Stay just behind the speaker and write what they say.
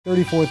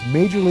34th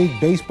Major League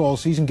Baseball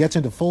season gets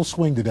into full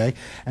swing today,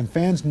 and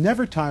fans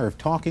never tire of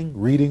talking,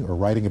 reading, or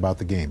writing about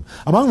the game.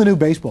 Among the new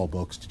baseball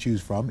books to choose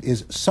from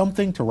is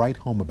Something to Write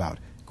Home About: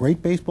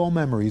 Great Baseball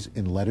Memories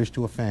in Letters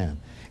to a Fan.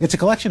 It's a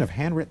collection of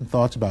handwritten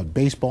thoughts about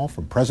baseball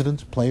from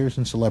presidents, players,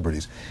 and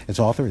celebrities. Its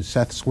author is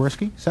Seth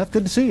Swirsky. Seth,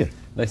 good to see you.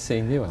 Nice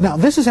seeing you. Now,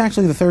 this is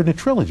actually the third in a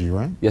trilogy,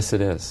 right? Yes,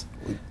 it is.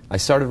 I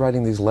started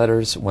writing these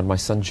letters when my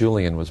son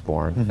Julian was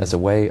born as a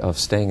way of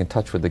staying in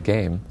touch with the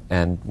game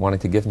and wanting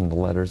to give him the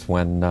letters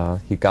when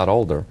he got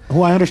older.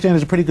 Who I understand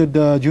is a pretty good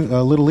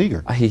little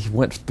leaguer. He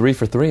went 3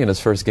 for 3 in his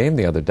first game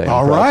the other day,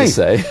 All I'm proud right. to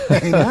say.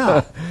 Hey,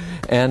 now.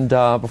 And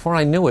before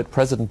I knew it,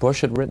 President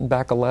Bush had written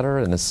back a letter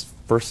in his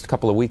first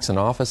couple of weeks in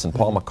office, and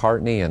Paul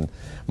McCartney and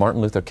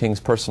Martin Luther King's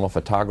personal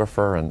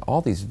photographer, and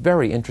all these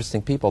very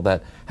interesting people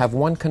that have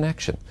one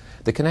connection.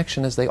 The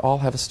connection is they all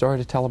have a story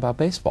to tell about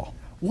baseball.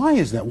 Why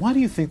is that? Why do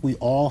you think we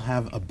all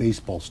have a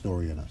baseball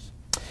story in us?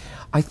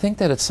 I think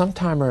that at some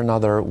time or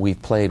another we've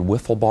played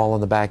wiffle ball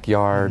in the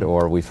backyard,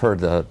 or we've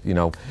heard a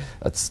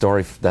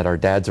story that our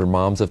dads or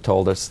moms have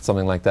told us,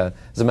 something like that.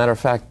 As a matter of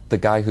fact, the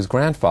guy whose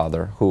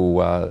grandfather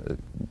who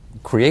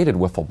created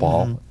wiffle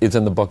ball is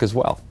in the book as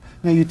well.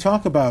 Now, you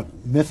talk about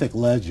mythic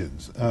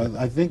legends.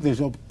 I think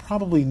there's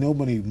probably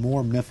nobody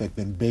more mythic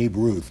than Babe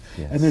Ruth.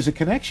 Yes. And there's a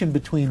connection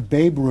between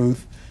Babe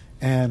Ruth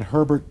and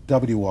Herbert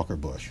W. Walker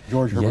Bush,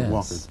 George Herbert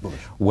Walker Bush.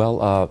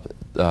 Well,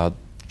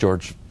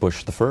 George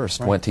Bush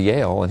I went to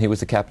Yale, and he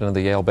was the captain of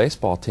the Yale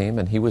baseball team,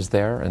 and he was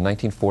there in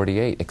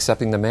 1948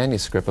 accepting the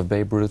manuscript of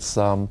Babe Ruth's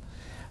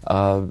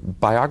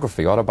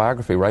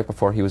autobiography, right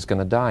before he was going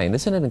to die. And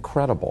isn't it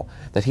incredible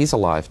that he's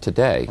alive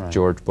today,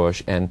 George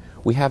Bush, and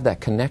we have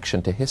that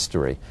connection to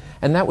history?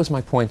 And that was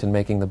my point in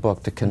making the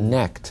book, to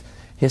connect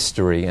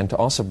history and to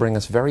also bring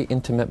us very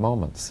intimate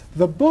moments.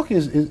 The book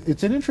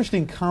it's an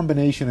interesting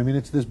combination. I mean,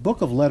 it's this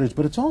book of letters,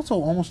 but it's also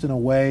almost in a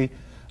way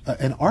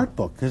an art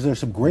book, because there's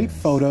some great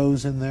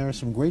photos in there,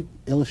 some great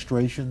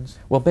illustrations.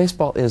 Well,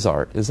 baseball is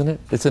art, isn't it?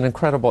 It's an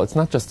incredible, it's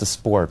not just a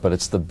sport, but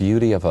it's the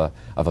beauty of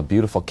a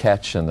beautiful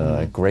catch and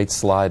a great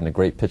slide and a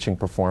great pitching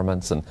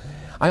performance. And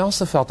I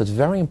also felt it's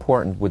very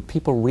important when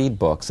people read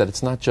books that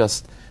it's not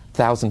just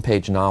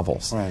 1,000-page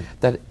novels. Right.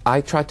 That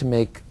I tried to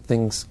make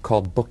things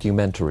called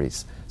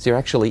bookumentaries. So you're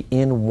actually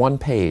in one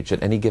page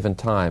at any given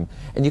time,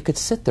 and you could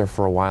sit there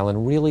for a while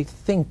and really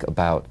think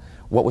about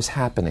what was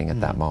happening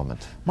at that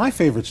moment. My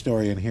favorite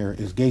story in here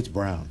is Gates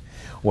Brown.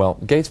 Well,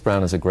 Gates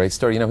Brown is a great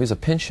story. You know, he's a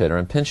pinch hitter,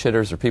 and pinch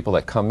hitters are people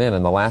that come in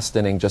the last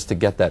inning just to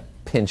get that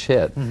pinch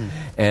hit.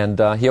 And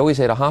he always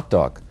ate a hot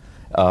dog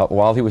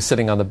while he was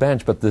sitting on the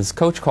bench, but this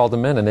coach called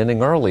him in an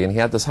inning early, and he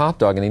had this hot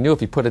dog, and he knew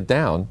if he put it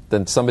down,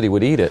 then somebody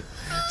would eat it.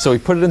 So he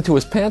put it into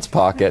his pants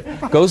pocket,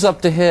 goes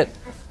up to hit,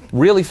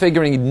 really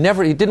figuring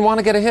he didn't want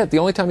to get a hit. The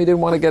only time he didn't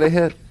want to get a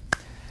hit,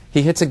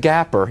 he hits a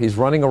gapper. He's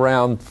running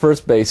around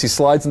first base. He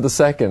slides into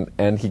second,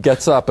 and he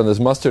gets up, and there's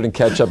mustard and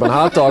ketchup and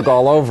hot dog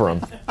all over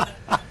him.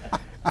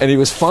 And he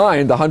was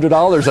fined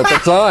 $100 at the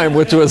time,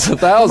 which was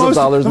 $1,000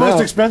 now. The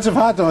most expensive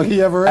hot dog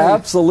he ever ate.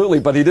 Absolutely,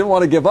 but he didn't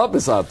want to give up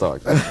his hot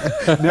dog.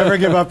 Never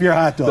give up your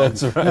hot dog.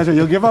 That's right. That's right.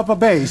 You'll give up a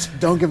base,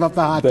 don't give up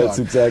the hot dog. That's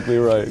exactly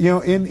right. You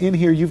know, in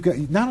here you've got,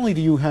 not only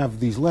do you have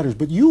these letters,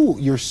 but you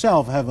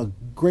yourself have a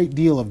great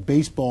deal of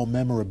baseball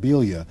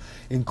memorabilia,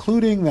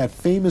 including that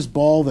famous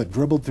ball that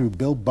dribbled through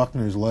Bill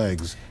Buckner's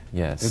legs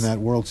in that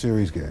World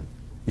Series game.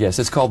 Yes,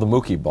 it's called the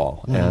Mookie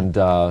Ball. And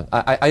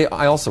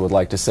I also would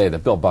like to say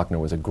that Bill Buckner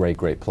was a great,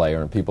 great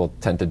player, and people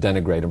tend to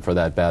denigrate him for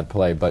that bad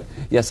play. But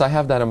yes, I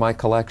have that in my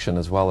collection,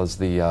 as well as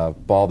the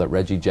ball that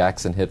Reggie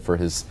Jackson hit for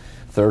his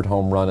 3rd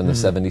home run in the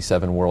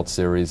 '77 World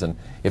Series. And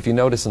if you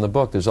notice in the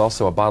book, there's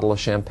also a bottle of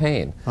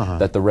champagne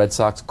that the Red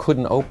Sox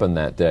couldn't open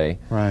that day.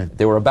 Right.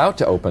 They were about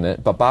to open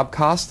it, but Bob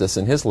Costas,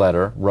 in his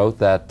letter, wrote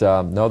that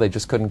no, they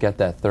just couldn't get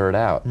that 3rd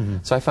out.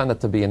 So I found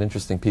that to be an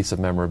interesting piece of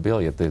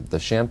memorabilia, the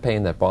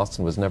champagne that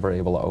Boston was never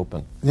able to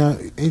open. Now,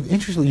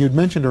 interestingly, you had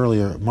mentioned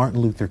earlier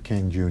Martin Luther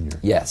King, Jr.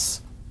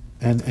 Yes.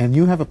 And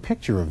you have a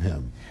picture of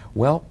him.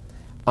 Well,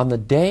 on the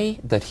day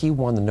that he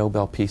won the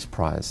Nobel Peace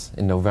Prize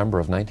in November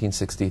of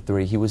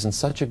 1963, he was in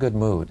such a good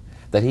mood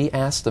that he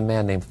asked a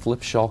man named Flip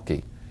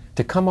Schulke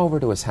to come over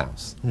to his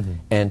house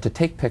and to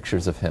take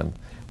pictures of him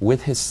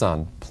with his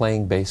son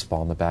playing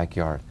baseball in the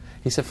backyard.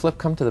 He said, "Flip,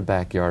 come to the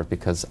backyard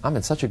because I'm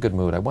in such a good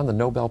mood. I won the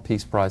Nobel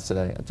Peace Prize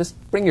today. Just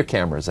bring your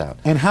cameras out."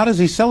 And how does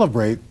he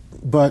celebrate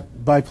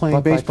but by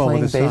playing baseball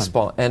with his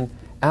son? And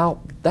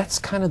Al, that's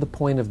kind of the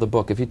point of the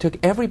book. If you took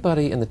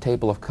everybody in the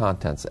table of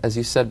contents, as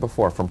you said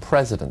before, from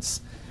presidents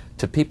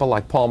to people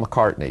like Paul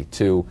McCartney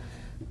to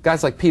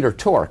guys like Peter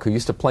Tork, who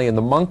used to play in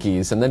the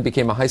Monkees and then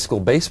became a high school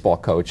baseball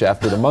coach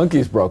after the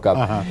Monkees broke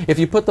up. If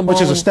you put them all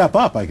Which is a step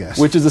up, I guess.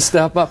 Which is a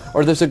step up.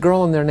 Or there's a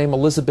girl in there named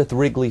Elizabeth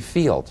Wrigley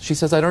Field. She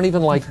says, "I don't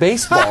even like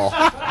baseball,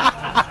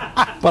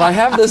 but I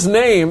have this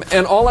name,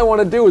 and all I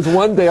want to do is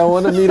one day I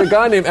want to meet a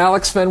guy named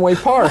Alex Fenway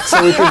Park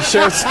so we can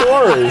share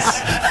stories."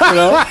 You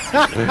know?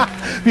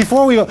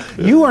 Before we go,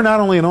 you are not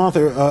only an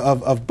author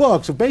of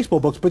books, of baseball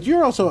books, but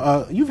you're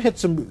also you've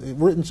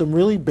written some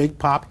really big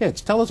pop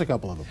hits. Tell us a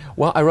couple of them.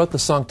 Well, I wrote the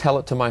song "Tell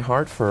It to My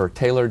Heart" for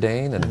Taylor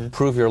Dayne, and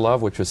 "Prove Your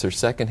Love," which was her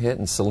second hit,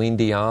 and Celine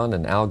Dion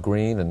and Al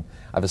Green, and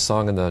I have a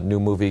song in the new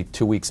movie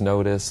 2 Weeks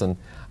Notice, and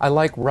I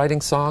like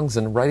writing songs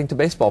and writing to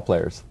baseball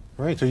players.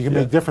 Right, so you can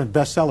make different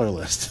bestseller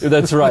lists.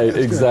 That's right,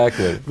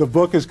 exactly. The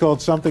book is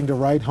called Something to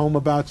Write Home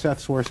About.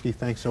 Seth Swirsky,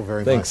 thanks so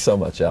very much. Thanks so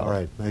much, Al. All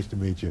right, nice to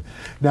meet you.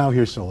 Now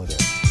here's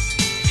Soledad.